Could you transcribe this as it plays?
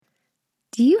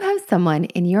Do you have someone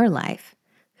in your life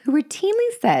who routinely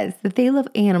says that they love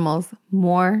animals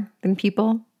more than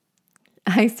people?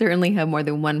 I certainly have more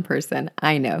than one person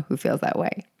I know who feels that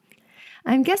way.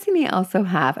 I'm guessing they also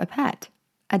have a pet,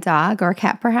 a dog or a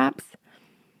cat perhaps,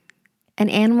 an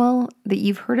animal that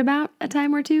you've heard about a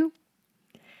time or two.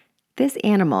 This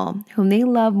animal, whom they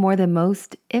love more than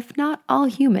most, if not all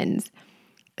humans,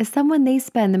 is someone they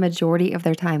spend the majority of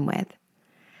their time with.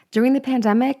 During the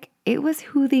pandemic, it was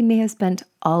who they may have spent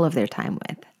all of their time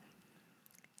with.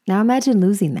 Now imagine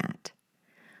losing that.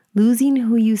 Losing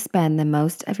who you spend the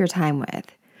most of your time with,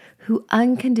 who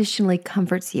unconditionally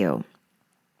comforts you,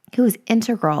 who is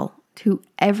integral to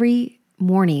every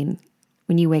morning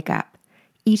when you wake up,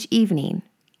 each evening,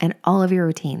 and all of your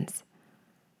routines.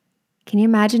 Can you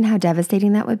imagine how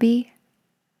devastating that would be?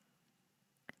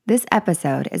 This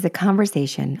episode is a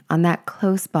conversation on that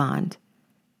close bond,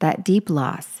 that deep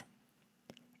loss.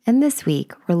 And this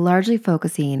week, we're largely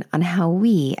focusing on how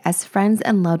we, as friends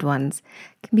and loved ones,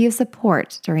 can be of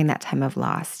support during that time of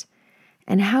loss,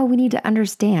 and how we need to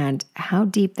understand how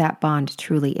deep that bond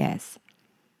truly is.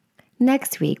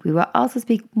 Next week, we will also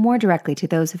speak more directly to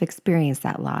those who've experienced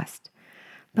that loss.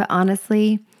 But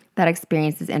honestly, that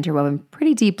experience is interwoven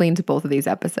pretty deeply into both of these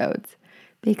episodes,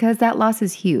 because that loss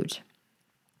is huge,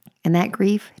 and that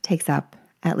grief takes up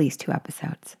at least 2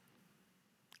 episodes.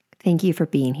 Thank you for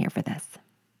being here for this.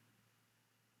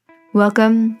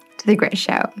 Welcome to The Grit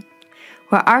Show,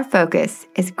 where our focus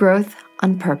is growth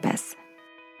on purpose.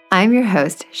 I'm your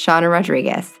host, Shauna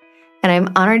Rodriguez, and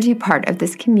I'm honored to be part of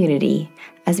this community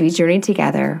as we journey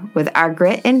together with our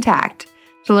grit intact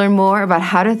to learn more about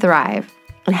how to thrive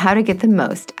and how to get the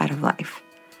most out of life.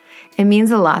 It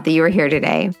means a lot that you are here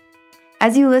today.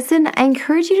 As you listen, I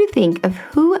encourage you to think of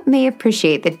who may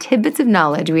appreciate the tidbits of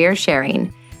knowledge we are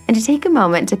sharing and to take a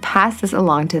moment to pass this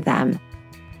along to them.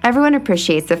 Everyone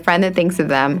appreciates a friend that thinks of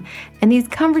them, and these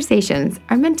conversations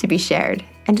are meant to be shared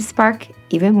and to spark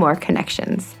even more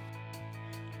connections.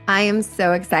 I am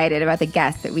so excited about the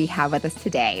guest that we have with us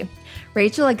today.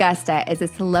 Rachel Augusta is a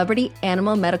celebrity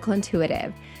animal medical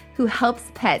intuitive who helps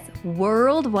pets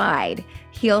worldwide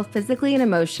heal physically and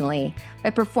emotionally by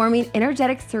performing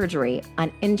energetic surgery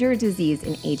on injured, diseased,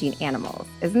 and aging animals.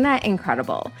 Isn't that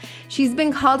incredible? She's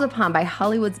been called upon by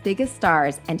Hollywood's biggest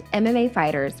stars and MMA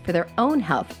fighters for their own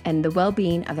health and the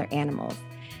well-being of their animals.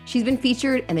 She's been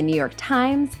featured in the New York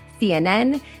Times,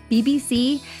 CNN,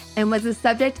 BBC, and was the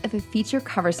subject of a feature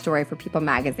cover story for People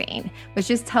magazine, which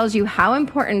just tells you how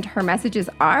important her messages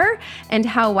are and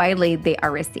how widely they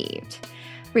are received.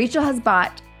 Rachel has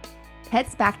brought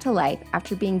pets back to life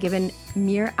after being given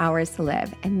mere hours to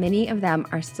live, and many of them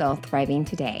are still thriving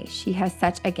today. She has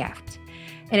such a gift.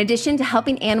 In addition to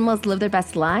helping animals live their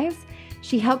best lives,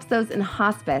 she helps those in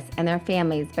hospice and their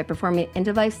families by performing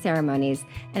end-of-life ceremonies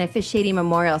and officiating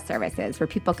memorial services where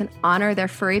people can honor their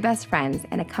furry best friends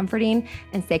in a comforting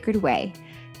and sacred way.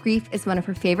 Grief is one of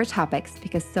her favorite topics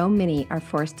because so many are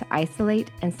forced to isolate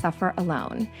and suffer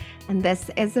alone. And this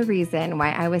is the reason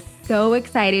why I was so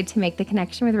excited to make the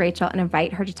connection with Rachel and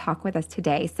invite her to talk with us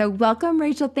today. So welcome,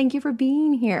 Rachel. Thank you for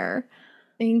being here.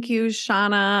 Thank you,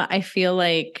 Shauna. I feel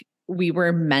like we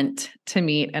were meant to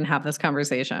meet and have this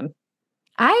conversation.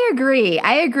 I agree,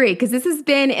 because this has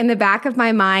been in the back of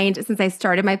my mind since I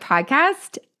started my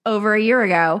podcast over a year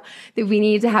ago, that we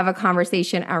need to have a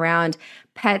conversation around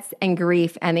pets and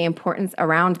grief and the importance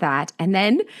around that. And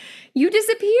then you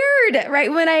disappeared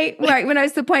right when I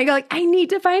was to the point, I go like, I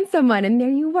need to find someone. And there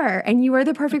you were, and you were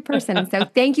the perfect person. So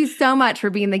thank you so much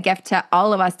for being the gift to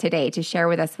all of us today to share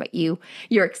with us what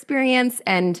your experience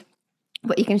and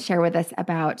what you can share with us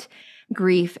about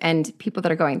grief and people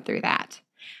that are going through that.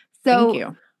 So thank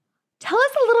you. Tell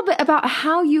us a little bit about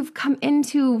how you've come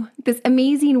into this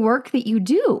amazing work that you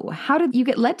do. How did you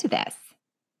get led to this?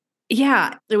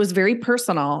 Yeah, it was very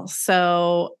personal.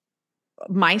 So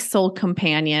my soul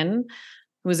companion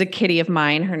was a kitty of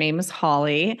mine. Her name is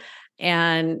Holly.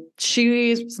 And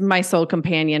she's my soul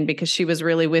companion because she was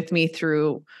really with me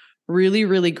through really,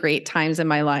 really great times in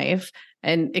my life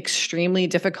and extremely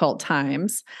difficult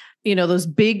times. You know, those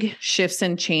big shifts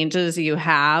and changes you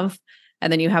have.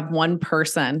 And then you have one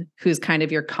person who's kind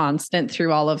of your constant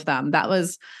through all of them. That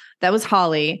was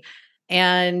Holly.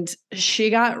 And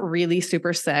she got really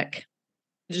super sick,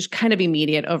 just kind of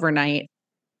immediate overnight.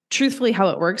 Truthfully, how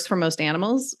it works for most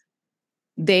animals,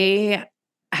 they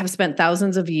have spent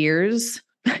thousands of years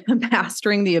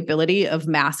mastering the ability of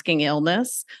masking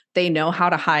illness. They know how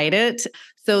to hide it.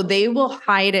 So they will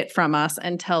hide it from us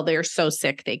until they're so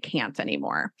sick they can't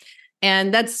anymore.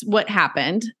 And that's what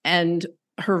happened. And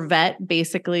her vet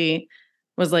basically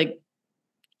was like,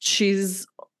 she's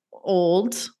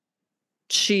old.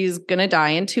 she's going to die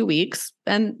in 2 weeks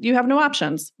and you have no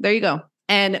options. There you go.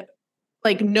 And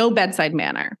like no bedside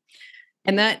manner.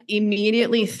 And that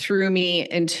immediately threw me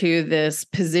into this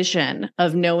position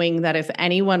of knowing that if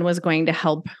anyone was going to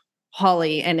help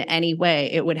Holly in any way,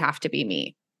 it would have to be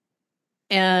me.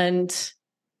 And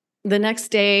the next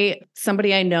day,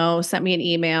 somebody I know sent me an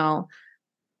email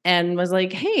and was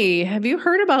like, hey, have you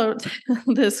heard about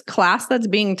this class that's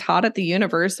being taught at the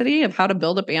university of how to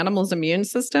build up animals' immune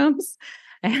systems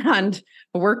and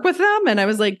work with them? And I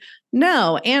was like,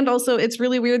 no. And also, it's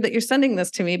really weird that you're sending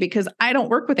this to me because I don't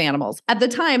work with animals. At the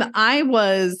time, I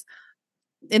was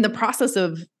in the process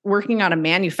of working on a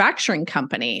manufacturing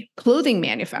company, clothing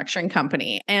manufacturing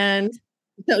company. And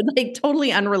so like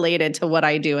totally unrelated to what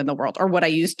I do in the world or what I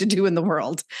used to do in the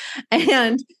world.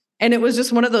 And it was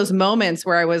just one of those moments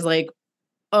where I was like,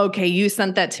 okay, you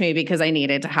sent that to me because I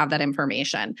needed to have that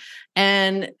information.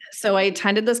 And so I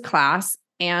attended this class,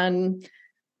 and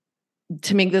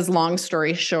to make this long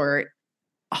story short,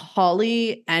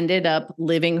 Holly ended up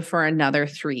living for another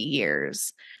 3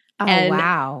 years. Oh,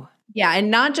 wow. Yeah. And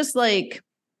not just like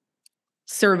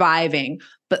surviving,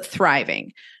 but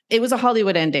thriving. It was a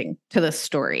Hollywood ending to this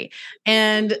story.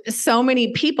 And so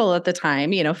many people at the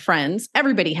time, friends,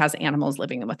 everybody has animals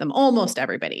living with them. Almost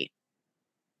everybody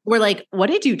were like, what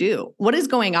did you do? What is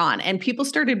going on? And people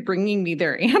started bringing me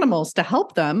their animals to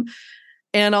help them.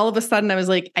 And all of a sudden I was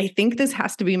like, I think this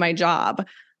has to be my job.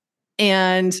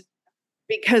 And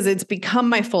because it's become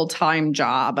my full-time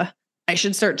job, I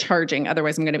should start charging.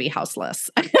 Otherwise, I'm going to be houseless.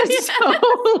 So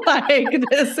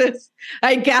this is,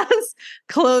 I guess,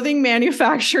 clothing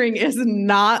manufacturing is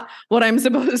not what I'm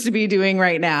supposed to be doing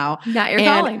right now. Not your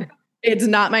calling. It's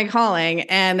not my calling.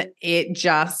 And it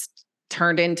just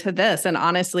turned into this. And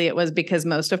honestly, it was because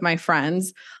most of my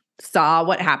friends saw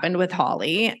what happened with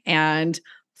Holly and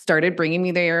started bringing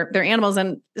me their animals.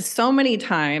 And so many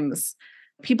times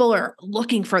people are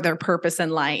looking for their purpose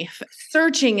in life,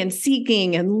 searching and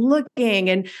seeking and looking.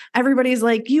 And everybody's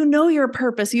like, your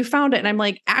purpose, you found it. And I'm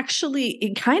like, actually,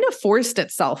 it kind of forced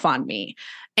itself on me.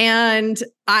 And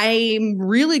I'm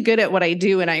really good at what I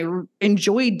do and I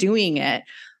enjoy doing it.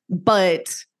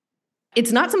 But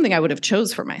it's not something I would have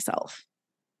chose for myself,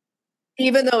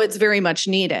 even though it's very much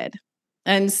needed.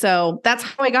 And so that's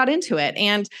how I got into it.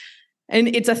 And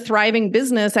it's a thriving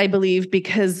business, I believe,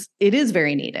 because it is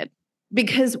very needed.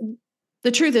 Because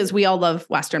the truth is we all love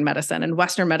Western medicine, and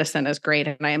Western medicine is great.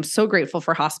 And I am so grateful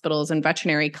for hospitals and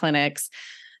veterinary clinics.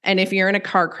 And if you're in a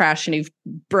car crash and you've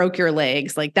broke your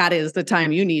legs, like that is the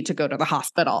time you need to go to the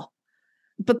hospital.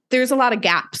 But there's a lot of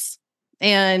gaps.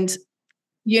 And,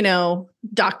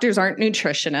 doctors aren't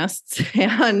nutritionists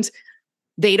and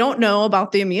they don't know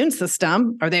about the immune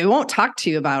system, or they won't talk to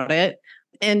you about it.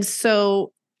 And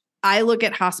so I look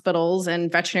at hospitals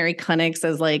and veterinary clinics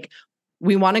as like,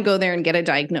 we want to go there and get a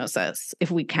diagnosis if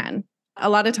we can. A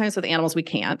lot of times with animals, we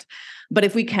can't. But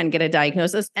if we can get a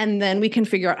diagnosis, and then we can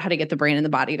figure out how to get the brain and the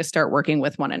body to start working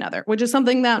with one another, which is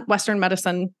something that Western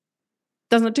medicine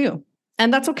doesn't do.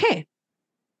 And that's okay.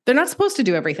 They're not supposed to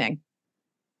do everything.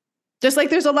 Just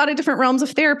like there's a lot of different realms of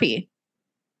therapy.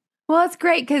 Well, it's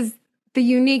great because the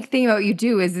unique thing about what you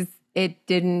do is it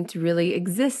didn't really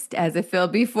exist as a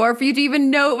field before for you to even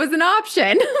know it was an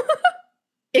option.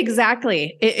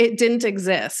 Exactly. It didn't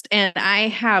exist. And I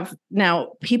have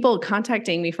now people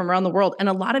contacting me from around the world, and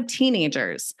a lot of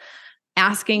teenagers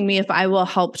asking me if I will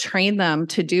help train them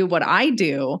to do what I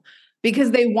do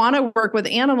because they want to work with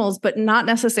animals, but not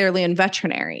necessarily in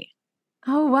veterinary.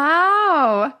 Oh,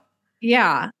 wow.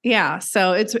 Yeah. Yeah.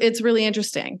 So it's really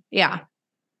interesting. Yeah.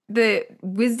 The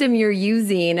wisdom you're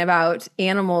using about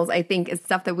animals, I think, is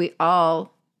stuff that we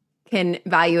all can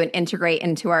value and integrate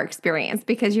into our experience,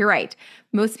 because you're right.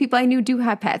 Most people I knew do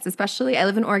have pets, especially I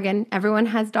live in Oregon. Everyone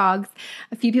has dogs.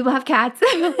 A few people have cats.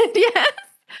 Yes.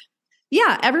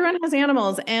 Yeah, everyone has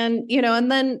animals. And,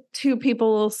 and then two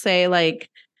people will say like,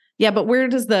 yeah, but where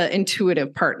does the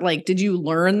intuitive part, like, did you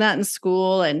learn that in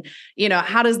school? And,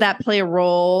 how does that play a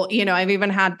role? I've even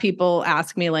had people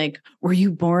ask me like, were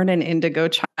you born an indigo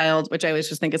child? Which I always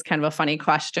just think is kind of a funny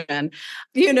question.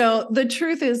 The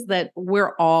truth is that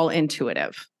we're all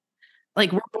intuitive.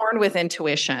 Like we're born with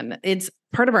intuition. It's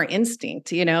part of our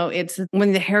instinct. It's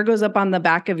when the hair goes up on the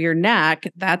back of your neck,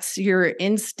 that's your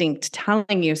instinct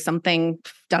telling you something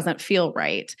doesn't feel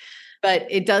right. But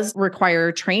it does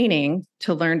require training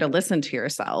to learn to listen to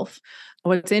yourself.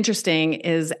 What's interesting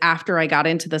is after I got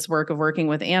into this work of working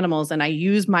with animals and I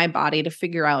use my body to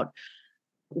figure out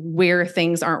where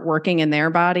things aren't working in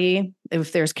their body.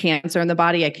 If there's cancer in the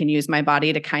body, I can use my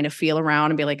body to kind of feel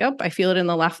around and be like, oh, I feel it in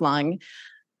the left lung.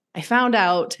 I found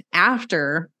out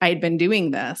after I'd been doing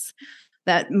this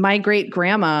that my great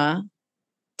grandma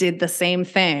did the same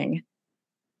thing.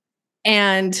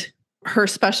 And her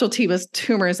specialty was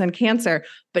tumors and cancer,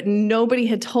 but nobody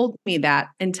had told me that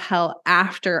until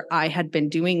after I had been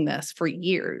doing this for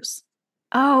years.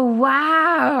 Oh,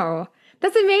 wow.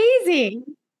 That's amazing.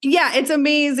 Yeah, it's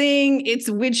amazing. It's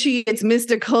witchy. It's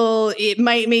mystical. It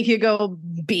might make you go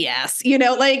BS,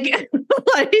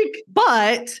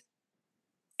 but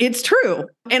it's true.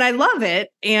 And I love it.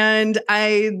 And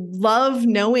I love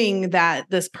knowing that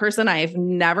this person I've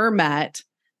never met,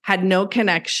 had no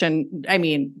connection. I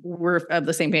mean, we're of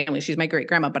the same family. She's my great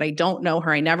grandma, but I don't know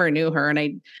her. I never knew her.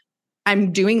 And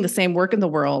I'm doing the same work in the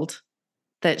world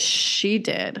that she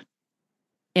did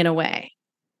in a way.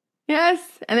 Yes.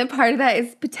 And then part of that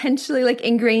is potentially like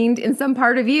ingrained in some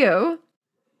part of you.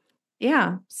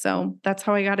 Yeah. So that's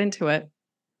how I got into it.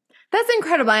 That's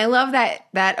incredible. I love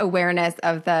that awareness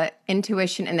of the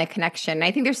intuition and the connection.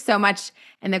 I think there's so much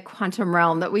in the quantum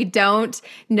realm that we don't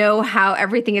know how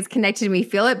everything is connected and we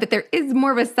feel it, but there is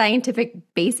more of a scientific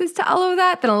basis to all of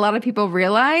that than a lot of people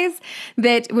realize.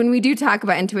 That when we do talk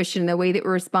about intuition, the way that we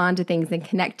respond to things and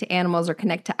connect to animals or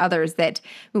connect to others, that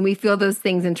when we feel those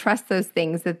things and trust those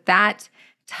things, that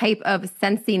type of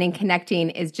sensing and connecting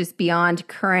is just beyond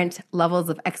current levels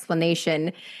of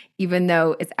explanation, even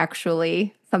though it's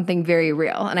actually something very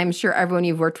real. And I'm sure everyone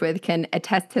you've worked with can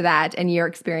attest to that, and your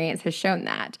experience has shown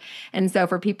that. And so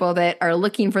for people that are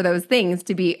looking for those things,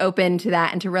 to be open to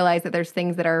that and to realize that there's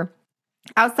things that are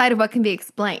outside of what can be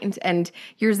explained. And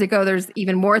years ago, there's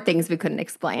even more things we couldn't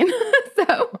explain.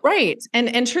 Right.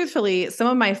 And truthfully, some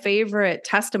of my favorite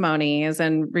testimonies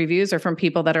and reviews are from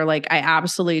people that are like, I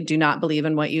absolutely do not believe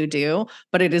in what you do,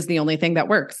 but it is the only thing that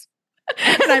works.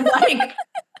 And I'm like,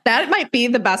 that might be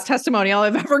the best testimonial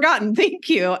I've ever gotten. Thank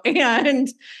you.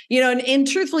 And, and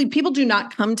truthfully, people do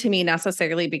not come to me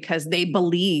necessarily because they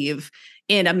believe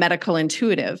in a medical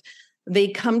intuitive. They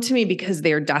come to me because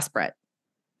they're desperate.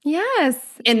 Yes.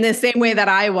 In the same way that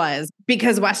I was,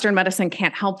 because Western medicine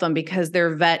can't help them, because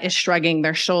their vet is shrugging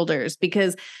their shoulders,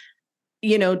 because,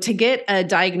 to get a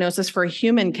diagnosis for a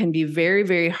human can be very,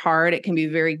 very hard. It can be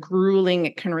very grueling.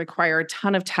 It can require a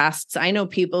ton of tests. I know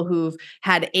people who've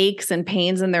had aches and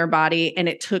pains in their body, and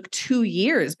it took 2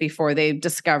 years before they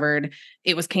discovered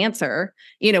it was cancer,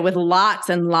 with lots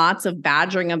and lots of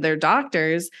badgering of their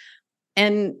doctors.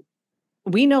 And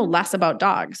we know less about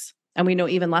dogs. And we know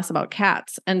even less about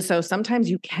cats. And so sometimes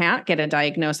you can't get a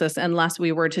diagnosis unless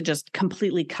we were to just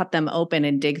completely cut them open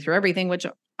and dig through everything, which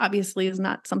obviously is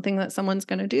not something that someone's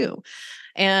going to do.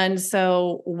 And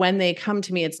so when they come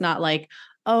to me, it's not like,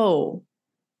 oh,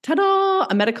 ta-da,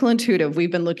 a medical intuitive,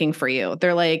 we've been looking for you.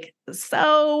 They're like,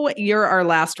 so you're our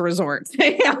last resort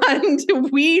and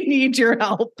we need your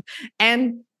help.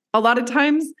 And a lot of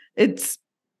times it's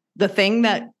the thing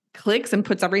that clicks and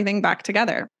puts everything back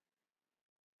together.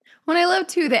 Well, I love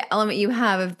too the element you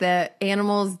have of the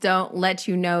animals don't let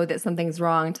you know that something's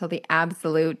wrong until the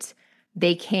absolute,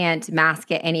 they can't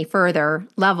mask it any further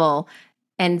level.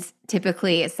 And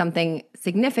typically it's something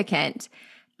significant.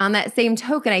 On that same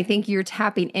token, I think you're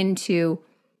tapping into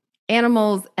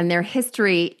animals and their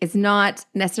history is not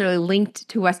necessarily linked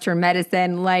to Western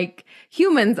medicine like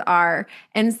humans are.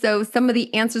 And so some of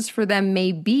the answers for them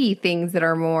may be things that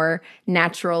are more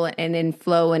natural and in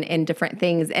flow and in different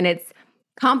things. And it's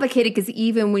complicated because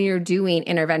even when you're doing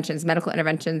interventions, medical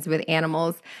interventions with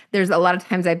animals, there's a lot of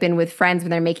times I've been with friends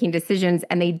when they're making decisions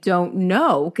and they don't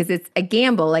know because it's a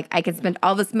gamble. Like I could spend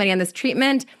all this money on this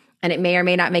treatment and it may or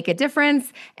may not make a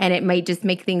difference. And it might just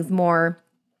make things more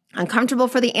uncomfortable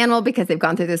for the animal because they've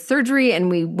gone through this surgery and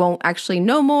we won't actually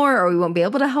know more or we won't be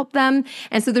able to help them.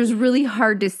 And so there's really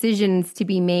hard decisions to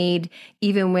be made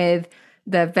even with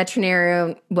the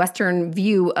veterinary Western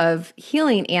view of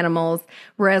healing animals.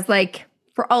 Whereas like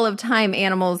for all of time,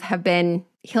 animals have been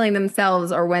healing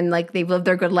themselves or when like they've lived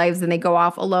their good lives and they go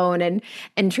off alone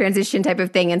and transition type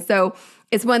of thing. And so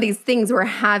it's one of these things where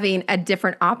having a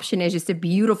different option is just a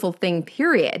beautiful thing,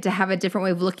 period, to have a different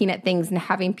way of looking at things and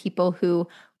having people who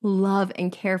love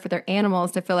and care for their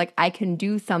animals to feel like I can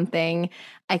do something,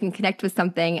 I can connect with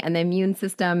something, and the immune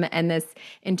system and this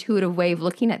intuitive way of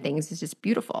looking at things is just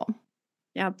beautiful.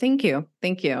 Yeah, thank you.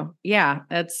 Thank you. Yeah,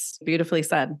 that's beautifully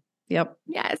said. Yep.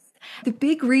 Yes. The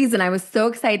big reason I was so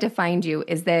excited to find you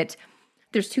is that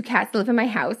there's 2 cats that live in my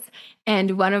house,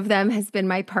 and one of them has been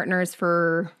my partner's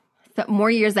for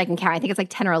more years I can count. I think it's like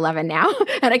 10 or 11 now.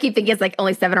 And I keep thinking it's like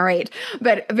only 7 or 8,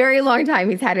 but a very long time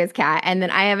he's had his cat. And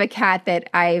then I have a cat that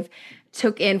I've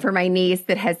took in for my niece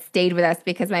that has stayed with us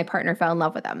because my partner fell in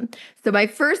love with him. So my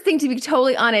first thing, to be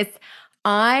totally honest,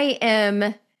 I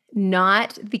am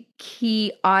not the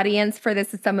key audience for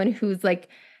this as someone who's like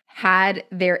had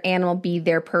their animal be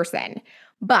their person.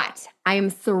 But I am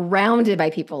surrounded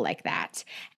by people like that.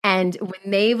 And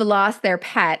when they've lost their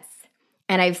pets,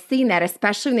 and I've seen that,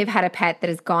 especially when they've had a pet that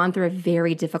has gone through a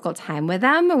very difficult time with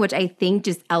them, which I think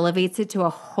just elevates it to a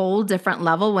whole different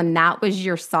level when that was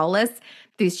your solace,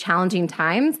 these challenging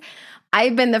times.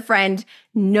 I've been the friend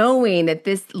knowing that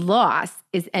this loss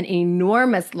is an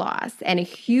enormous loss and a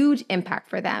huge impact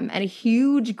for them and a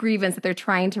huge grievance that they're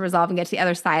trying to resolve and get to the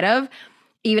other side of.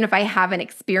 Even if I haven't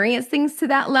experienced things to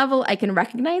that level, I can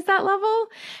recognize that level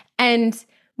and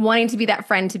wanting to be that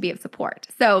friend to be of support.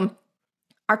 So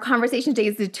our conversation today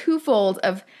is the twofold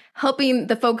of helping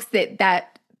the folks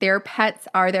that their pets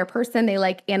are their person. They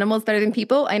like animals better than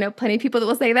people. I know plenty of people that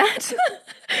will say that. So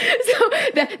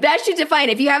that should define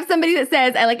it. If you have somebody that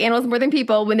says, I like animals more than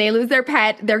people, when they lose their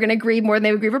pet, they're going to grieve more than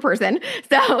they would grieve a person.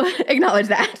 So acknowledge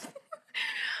that.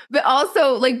 But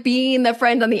also like being the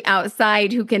friend on the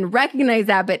outside who can recognize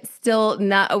that, but still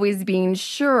not always being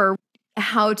sure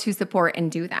how to support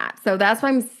and do that. So that's why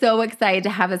I'm so excited to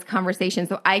have this conversation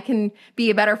so I can be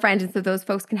a better friend and so those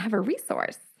folks can have a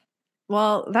resource.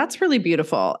 Well, that's really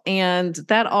beautiful. And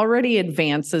that already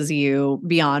advances you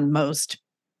beyond most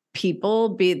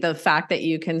people. Be the fact that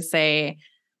you can say,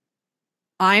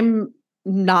 I'm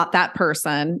not that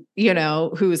person,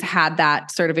 who's had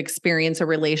that sort of experience, a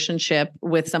relationship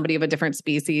with somebody of a different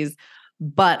species,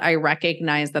 but I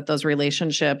recognize that those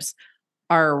relationships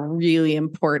are really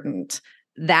important.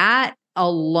 That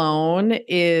alone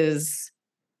is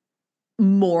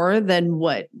more than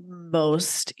what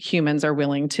most humans are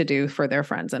willing to do for their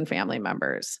friends and family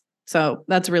members. So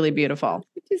that's really beautiful.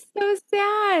 It's just so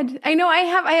sad. I know I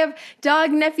have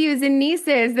dog nephews and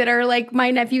nieces that are like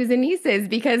my nephews and nieces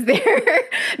because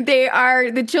they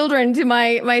are the children to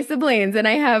my siblings. And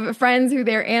I have friends who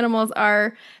their animals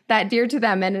are that dear to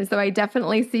them. And so I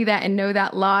definitely see that and know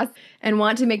that loss and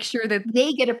want to make sure that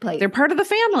they get a place. They're part of the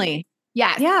family.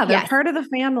 Yes. Yeah, they're part of the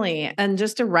family. And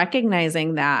just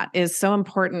recognizing that is so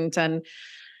important. And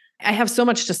I have so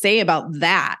much to say about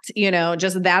that,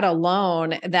 just that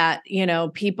alone, that,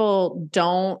 people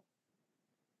don't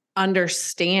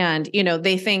understand,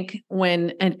 they think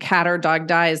when a cat or dog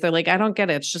dies, they're like, I don't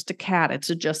get it. It's just a cat. It's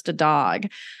just a dog.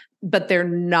 But they're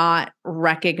not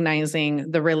recognizing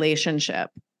the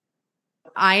relationship.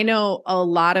 I know a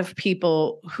lot of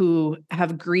people who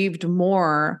have grieved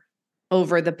more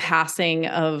over the passing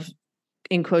of,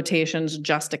 in quotations,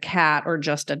 just a cat or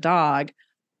just a dog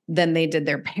than they did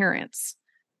their parents.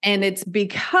 And it's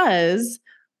because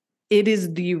it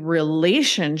is the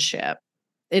relationship,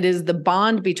 it is the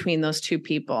bond between those two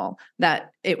people,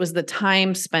 that it was the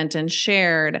time spent and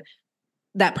shared,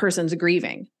 that person's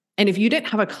grieving. And if you didn't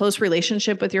have a close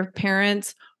relationship with your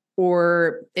parents,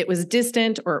 or it was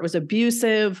distant, or it was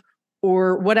abusive,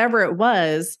 or whatever it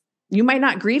was, you might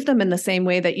not grieve them in the same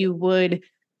way that you would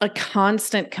a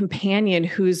constant companion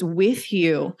who's with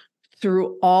you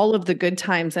through all of the good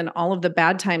times and all of the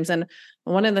bad times. And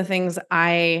one of the things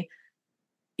I,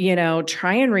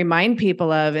 try and remind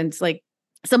people of, and it's like,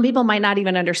 some people might not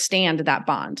even understand that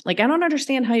bond. Like, I don't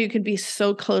understand how you could be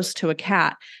so close to a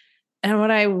cat. And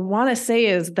what I want to say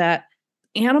is that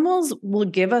animals will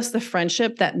give us the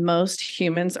friendship that most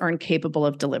humans are incapable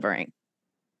of delivering.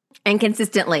 And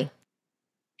consistently.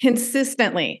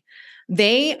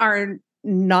 They are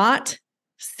not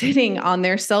sitting on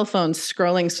their cell phones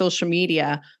scrolling social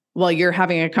media while you're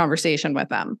having a conversation with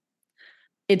them.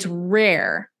 It's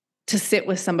rare to sit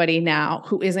with somebody now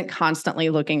who isn't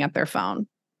constantly looking at their phone,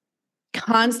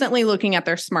 constantly looking at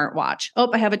their smartwatch.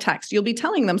 Oh, I have a text. You'll be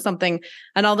telling them something,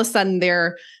 and all of a sudden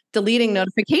they're deleting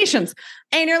notifications.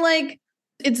 And you're like,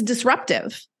 it's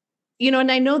disruptive.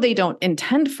 And I know they don't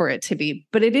intend for it to be,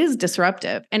 but it is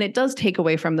disruptive, and it does take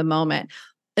away from the moment,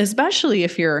 especially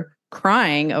if you're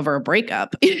crying over a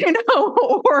breakup,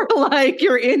 or like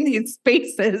you're in these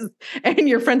spaces and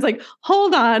your friend's like,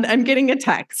 hold on, I'm getting a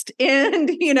text. And,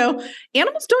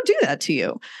 animals don't do that to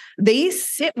you. They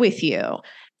sit with you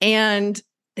and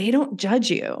they don't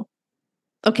judge you.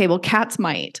 Okay, well, cats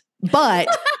might, but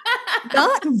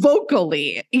not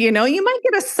vocally. You might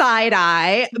get a side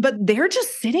eye, but they're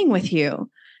just sitting with you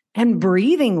and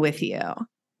breathing with you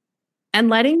and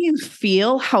letting you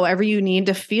feel however you need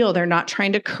to feel. They're not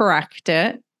trying to correct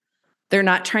it. They're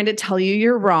not trying to tell you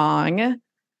you're wrong.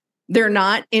 They're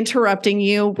not interrupting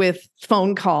you with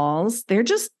phone calls. They're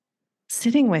just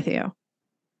sitting with you.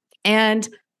 And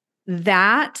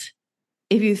that,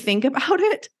 if you think about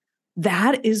it,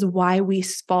 that is why we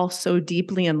fall so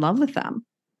deeply in love with them.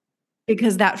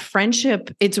 Because that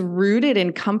friendship, it's rooted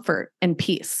in comfort and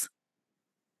peace.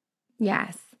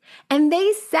 Yes. And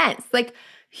they sense, like,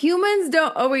 humans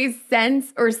don't always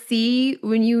sense or see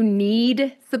when you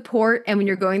need support and when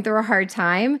you're going through a hard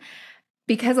time,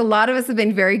 because a lot of us have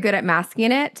been very good at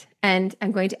masking it. And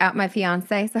I'm going to out my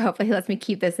fiance, so hopefully he lets me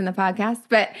keep this in the podcast.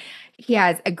 But he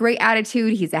has a great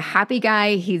attitude. He's a happy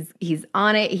guy. He's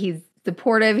on it. He's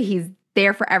supportive. He's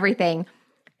there for everything.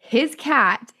 His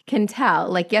cat can tell.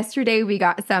 Like yesterday, we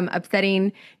got some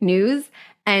upsetting news.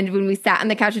 And when we sat on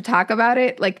the couch to talk about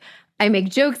it, like I make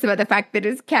jokes about the fact that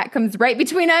his cat comes right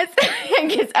between us and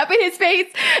gets up in his face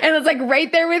and is like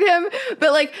right there with him.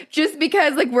 But like, just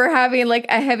because like we're having like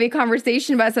a heavy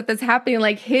conversation about stuff that's happening,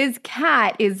 like his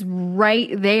cat is right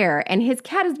there. And his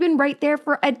cat has been right there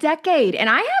for a decade. And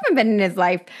I haven't been in his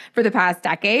life for the past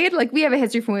decade. Like we have a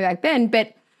history from way back then,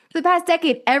 but for the past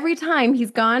decade, every time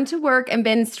he's gone to work and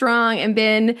been strong and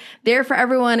been there for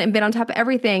everyone and been on top of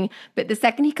everything. But the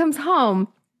second he comes home,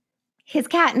 his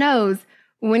cat knows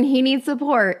when he needs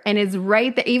support and is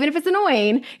right there, even if it's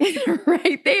annoying, is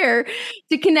right there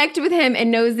to connect with him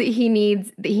and knows that he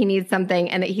needs something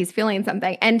and that he's feeling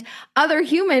something. And other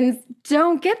humans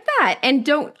don't get that and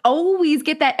don't always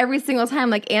get that every single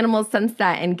time. Like animals sense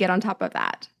that and get on top of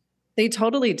that. They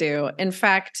totally do. In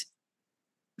fact,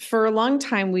 for a long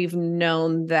time, we've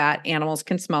known that animals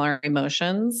can smell our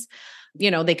emotions.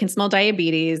 You know, they can smell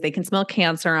diabetes, they can smell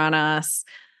cancer on us.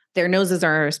 Their noses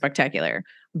are spectacular.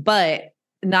 But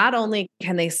not only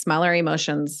can they smell our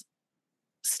emotions,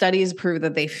 studies prove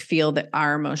that they feel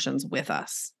our emotions with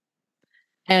us.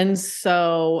 And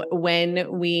so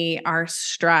when we are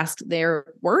stressed, they're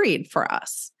worried for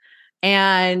us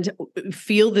and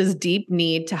feel this deep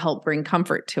need to help bring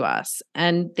comfort to us.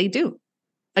 And they do.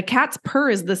 A cat's purr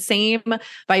is the same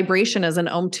vibration as an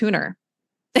ohm tuner.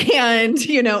 And,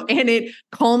 and it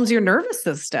calms your nervous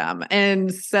system.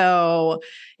 And so,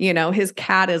 his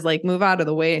cat is like, move out of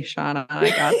the way, Shauna. I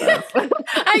got this.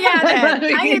 I got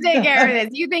this. I can take care of this.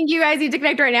 You think you guys need to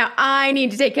connect right now? I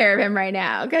need to take care of him right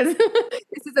now because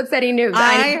this is upsetting news.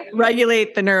 I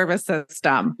regulate the nervous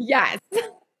system. Yes.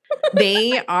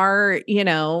 They are,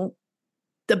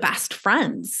 the best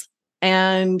friends.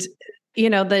 And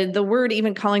the word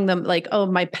even calling them like, oh,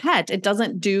 my pet, it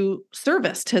doesn't do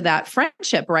service to that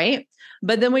friendship, right?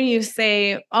 But then when you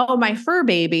say, oh, my fur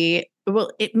baby,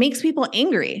 well, it makes people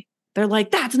angry. They're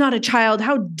like, that's not a child.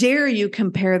 How dare you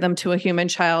compare them to a human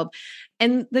child?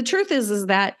 And the truth is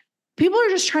that people are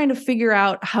just trying to figure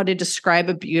out how to describe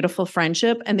a beautiful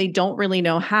friendship and they don't really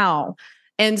know how.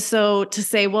 And so to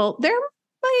say, well, they're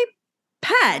my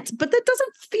pet, but that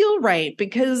doesn't feel right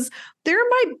because they're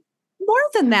my more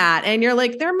than that. And you're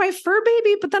like, they're my fur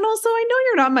baby, but then also I know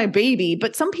you're not my baby,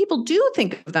 but some people do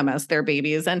think of them as their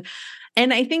babies. And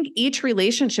I think each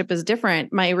relationship is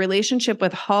different. My relationship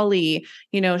with Holly,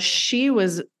 she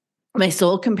was my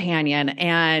soul companion.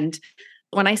 And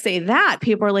when I say that,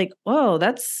 people are like, whoa,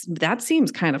 that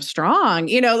seems kind of strong.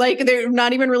 Like they're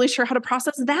not even really sure how to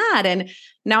process that. And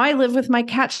now I live with my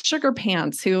cat Sugar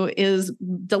Pants, who is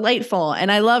delightful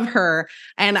and I love her.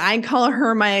 And I call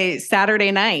her my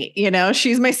Saturday night,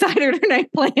 she's my Saturday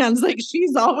night plans. Like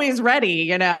she's always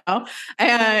ready,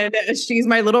 and she's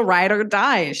my little ride or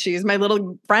die. She's my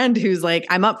little friend who's like,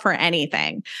 I'm up for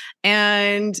anything.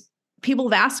 And people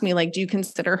have asked me, like, do you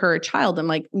consider her a child? I'm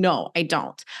like, no, I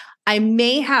don't. I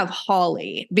may have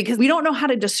Holly because we don't know how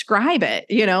to describe it.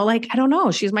 Like, I don't know.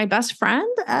 She's my best friend.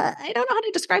 I don't know how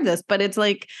to describe this, but it's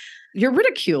like, you're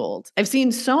ridiculed. I've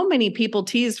seen so many people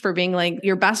teased for being like,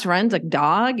 your best friend's a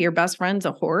dog. Your best friend's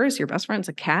a horse. Your best friend's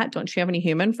a cat. Don't you have any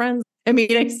human friends? I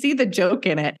mean, I see the joke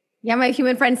in it. Yeah, my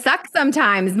human friends suck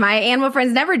sometimes. My animal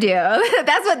friends never do.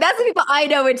 That's what people I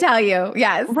know would tell you.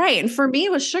 Yes. Right. And for me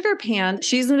with Sugar Pants,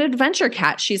 she's an adventure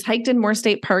cat. She's hiked in more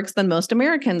state parks than most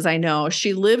Americans I know.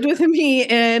 She lived with me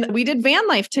and we did van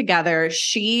life together.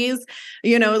 She's,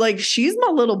 she's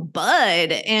my little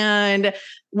bud. And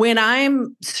when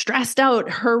I'm stressed out,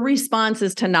 her response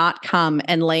is to not come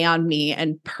and lay on me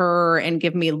and purr and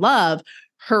give me love.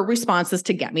 Her response is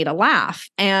to get me to laugh.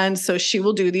 And so she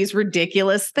will do these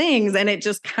ridiculous things. And it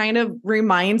just kind of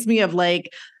reminds me of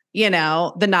like,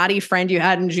 the naughty friend you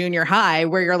had in junior high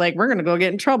where you're like, we're going to go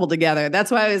get in trouble together.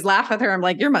 That's why I always laugh with her. I'm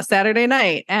like, you're my Saturday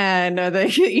night. And,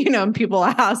 people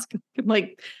ask, I'm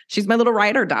like, she's my little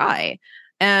ride or die.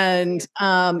 And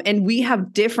we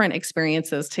have different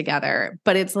experiences together,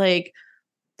 but it's like,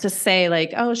 to say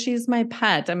like, oh, she's my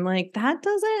pet. I'm like, that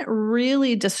doesn't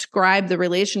really describe the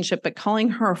relationship, but calling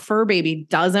her a fur baby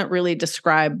doesn't really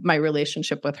describe my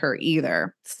relationship with her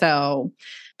either. So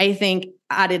I think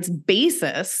at its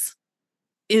basis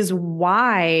is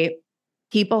why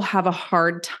people have a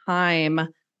hard time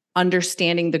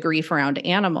understanding the grief around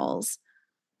animals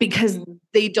because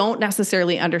they don't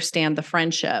necessarily understand the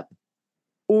friendship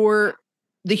or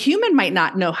the human might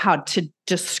not know how to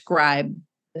describe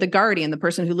the guardian, the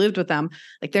person who lived with them.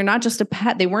 Like they're not just a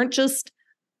pet. They weren't just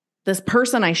this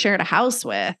person I shared a house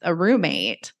with, a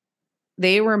roommate.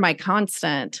 They were my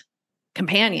constant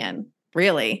companion,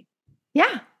 really.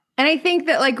 Yeah. And I think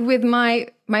that like with my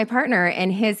partner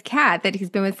and his cat that he's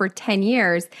been with for 10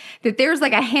 years, that there's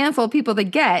like a handful of people that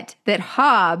get that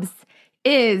Hobbs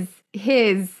is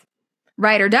his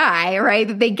ride or die, right?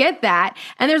 That they get that.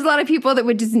 And there's a lot of people that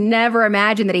would just never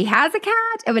imagine that he has a cat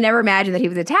and would never imagine that he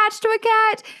was attached to a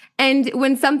cat. And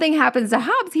when something happens to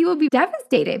Hobbs, he will be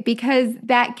devastated because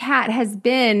that cat has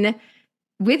been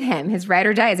with him. His ride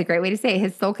or die is a great way to say it,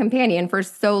 his soul companion for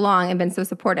so long and been so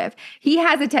supportive. He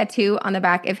has a tattoo on the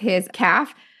back of his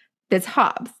calf that's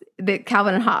Hobbs, the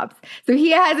Calvin and Hobbes. So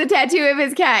he has a tattoo of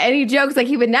his cat and he jokes like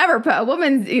he would never put a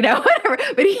woman's, whatever,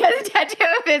 but he has a tattoo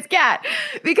of his cat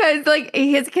because like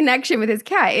his connection with his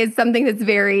cat is something that's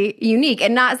very unique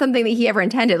and not something that he ever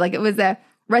intended. Like it was a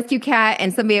rescue cat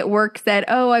and somebody at work said,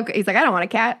 he's like, I don't want a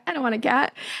cat. I don't want a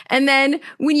cat. And then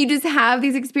when you just have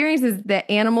these experiences that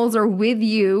animals are with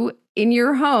you in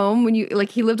your home, when you like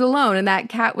he lived alone and that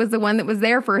cat was the one that was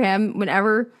there for him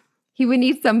whenever he would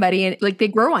need somebody and like they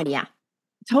grow on you.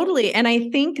 Totally. And I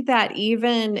think that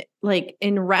even like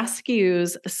in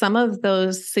rescues, some of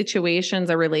those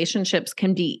situations or relationships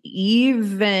can be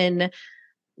even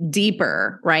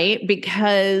deeper, right?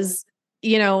 Because,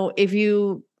 if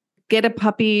you get a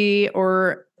puppy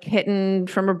or kitten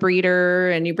from a breeder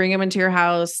and you bring them into your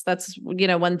house, that's,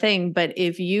 one thing. But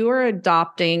if you are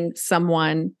adopting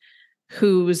someone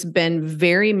who's been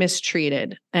very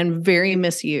mistreated and very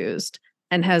misused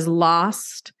and has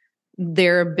lost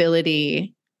their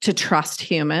ability to trust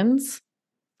humans,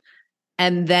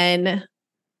 and then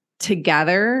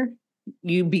together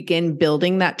you begin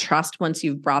building that trust once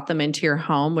you've brought them into your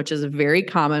home, which is very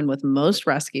common with most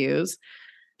rescues,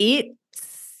 it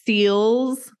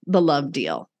seals the love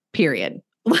deal, period.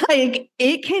 Like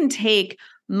it can take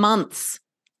months,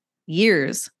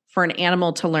 years for an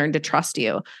animal to learn to trust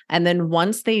you. And then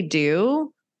once they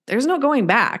do, there's no going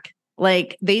back.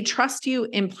 Like they trust you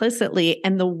implicitly,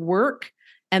 and the work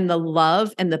and the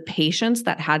love and the patience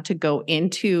that had to go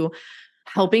into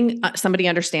helping somebody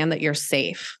understand that you're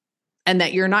safe and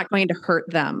that you're not going to hurt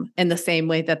them in the same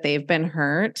way that they've been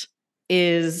hurt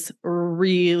is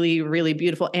really, really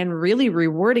beautiful and really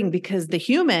rewarding because the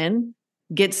human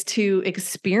gets to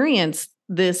experience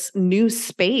this new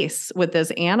space with this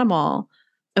animal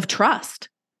of trust.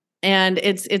 And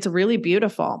it's really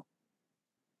beautiful.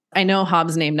 I know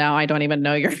Hobbs' name now. I don't even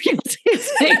know your fiance's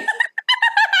name.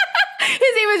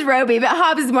 His name is Roby, but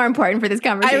Hobbs is more important for this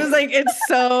conversation. I was like,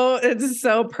 it's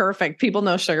so perfect. People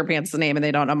know Sugar Pants' name and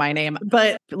they don't know my name.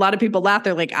 But a lot of people laugh.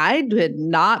 They're like, I did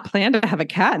not plan to have a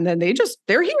cat. And then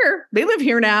they're here. They live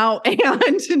here now.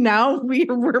 And now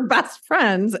we're best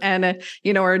friends and,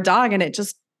 or a dog. And it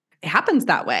just happens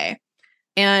that way.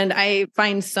 And I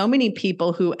find so many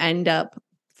people who end up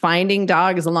finding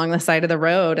dogs along the side of the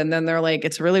road. And then they're like,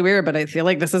 it's really weird, but I feel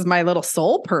like this is my little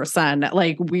soul person.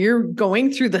 Like we're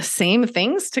going through the same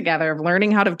things together of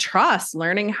learning how to trust,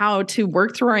 learning how to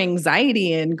work through our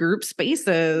anxiety in group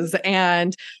spaces.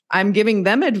 And I'm giving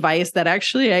them advice that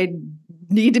actually I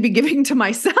need to be giving to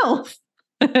myself.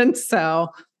 And so,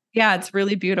 yeah, it's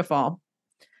really beautiful.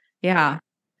 Yeah.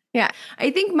 Yeah.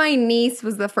 I think my niece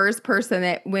was the first person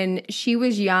that when she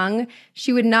was young,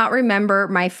 she would not remember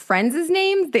my friends'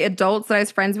 names, the adults that I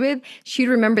was friends with. She'd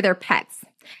remember their pets.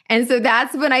 And so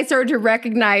that's when I started to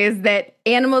recognize that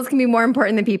animals can be more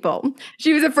important than people.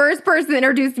 She was the first person that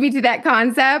introduced me to that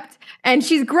concept. And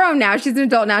she's grown now. She's an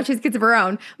adult now. She has kids of her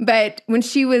own. But when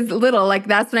she was little, like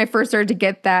that's when I first started to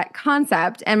get that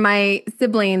concept. And my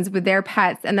siblings with their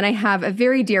pets. And then I have a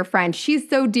very dear friend. She's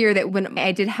so dear that when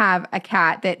I did have a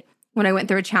cat that when I went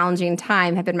through a challenging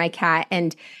time had been my cat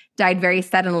and died very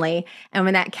suddenly. And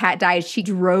when that cat died, she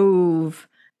drove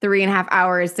 3.5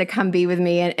 hours to come be with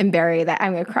me and bury that.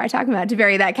 I'm going to cry talking about it, to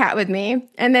bury that cat with me.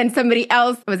 And then somebody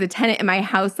else was a tenant in my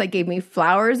house, like gave me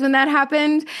flowers when that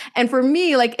happened. And for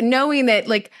me, like knowing that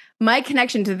like my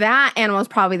connection to that animal is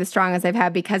probably the strongest I've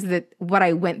had because of what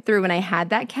I went through when I had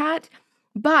that cat.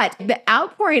 But the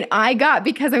outpouring I got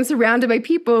because I'm surrounded by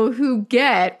people who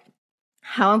get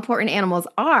how important animals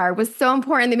are was so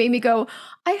important that made me go,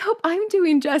 I hope I'm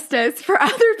doing justice for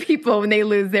other people when they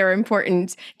lose their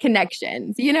important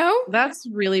connections, That's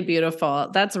really beautiful.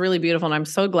 That's really beautiful. And I'm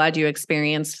so glad you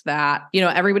experienced that.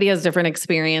 Everybody has different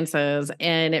experiences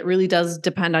and it really does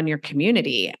depend on your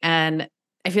community. And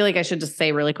I feel like I should just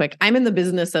say really quick, I'm in the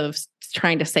business of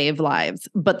trying to save lives.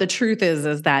 But the truth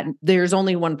is that there's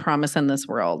only one promise in this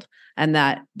world. And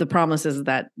that the promise is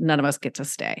that none of us get to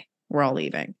stay. we're all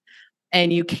leaving.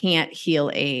 And you can't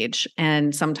heal age.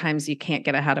 And sometimes you can't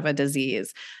get ahead of a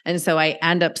disease. And so I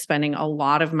end up spending a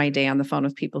lot of my day on the phone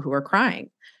with people who are crying.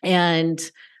 And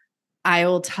I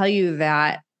will tell you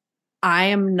that I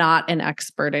am not an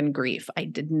expert in grief. I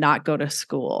did not go to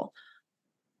school,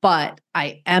 but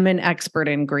I am an expert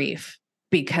in grief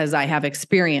because I have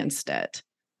experienced it.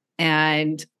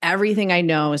 And everything I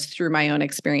know is through my own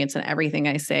experience, and everything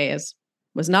I say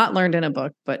was not learned in a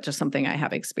book, but just something I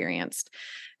have experienced.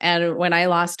 And when I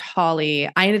lost Holly,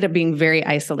 I ended up being very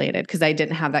isolated because I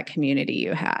didn't have that community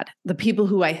you had. The people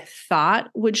who I thought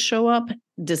would show up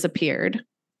disappeared,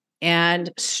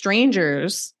 and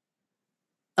strangers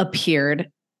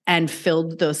appeared and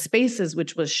filled those spaces,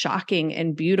 which was shocking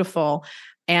and beautiful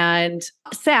and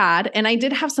sad. And I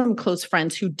did have some close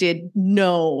friends who did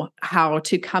know how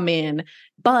to come in,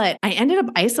 but I ended up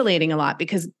isolating a lot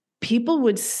because people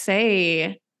would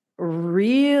say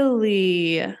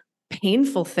really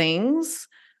painful things,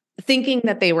 thinking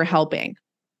that they were helping.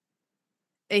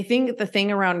 I think the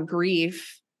thing around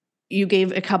grief, you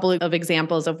gave a couple of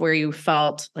examples of where you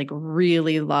felt like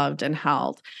really loved and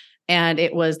held. And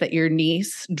it was that your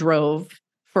niece drove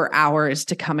for hours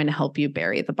to come and help you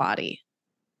bury the body.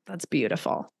 That's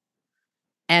beautiful.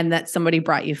 And that somebody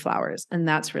brought you flowers. And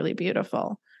that's really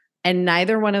beautiful. And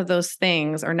neither one of those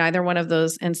things or neither one of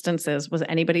those instances was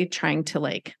anybody trying to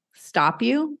like stop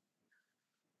you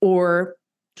or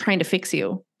trying to fix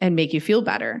you and make you feel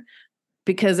better.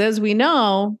 Because as we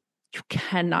know, you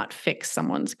cannot fix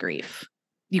someone's grief.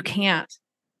 You can't.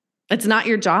 It's not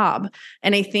your job.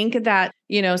 And I think that,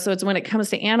 so it's when it comes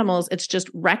to animals, it's just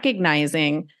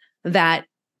recognizing that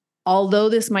although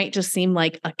this might just seem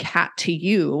like a cat to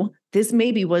you, this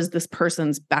maybe was this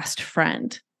person's best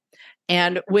friend.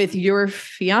 And with your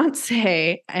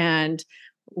fiance and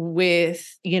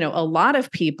with, a lot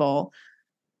of people,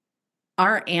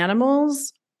 our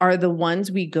animals are the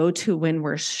ones we go to when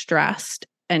we're stressed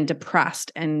and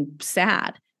depressed and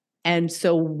sad. And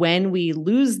so when we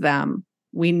lose them,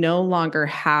 we no longer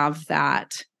have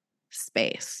that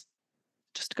space.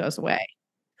 It just goes away.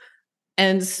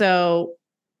 And so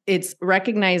it's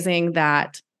recognizing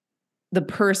that the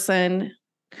person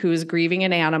who is grieving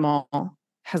an animal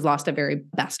has lost a very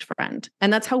best friend.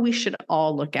 And that's how we should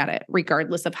all look at it,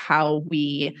 regardless of how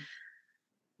we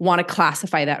want to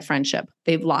classify that friendship.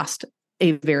 They've lost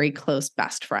a very close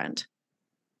best friend.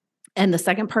 And the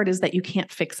second part is that you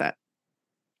can't fix it.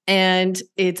 And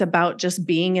it's about just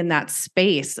being in that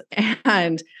space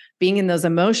and being in those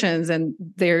emotions. And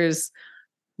there's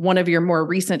one of your more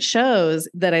recent shows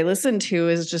that I listened to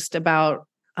is just about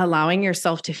allowing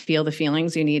yourself to feel the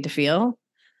feelings you need to feel.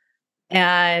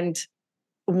 And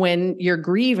when you're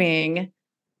grieving,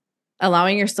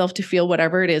 allowing yourself to feel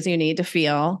whatever it is you need to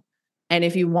feel. And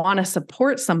if you want to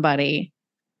support somebody,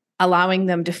 allowing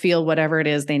them to feel whatever it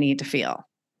is they need to feel.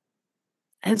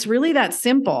 And it's really that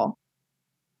simple.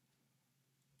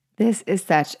 This is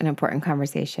such an important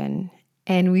conversation,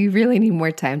 and we really need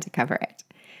more time to cover it.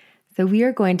 So we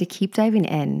are going to keep diving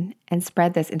in and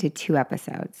spread this into 2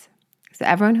 episodes. So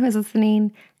everyone who is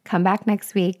listening, come back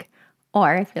next week.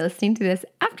 Or if you're listening to this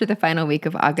after the final week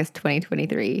of August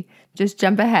 2023, just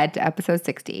jump ahead to episode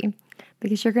 60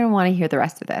 because you're going to want to hear the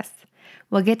rest of this.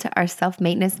 We'll get to our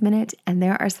self-maintenance minute, and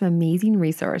there are some amazing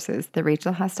resources that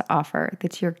Rachel has to offer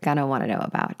that you're going to want to know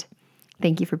about.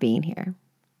 Thank you for being here.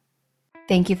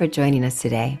 Thank you for joining us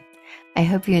today. I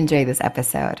hope you enjoyed this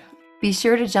episode. Be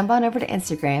sure to jump on over to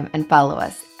Instagram and follow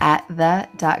us at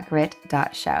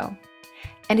the.grit.show.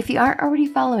 And if you aren't already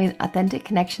following Authentic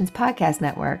Connections Podcast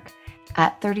Network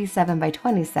at 37 by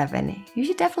 27, you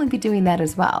should definitely be doing that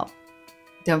as well.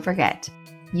 Don't forget,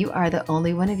 you are the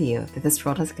only one of you that this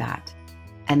world has got,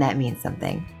 and that means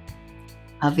something.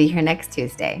 I'll be here next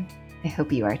Tuesday. I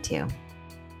hope you are too.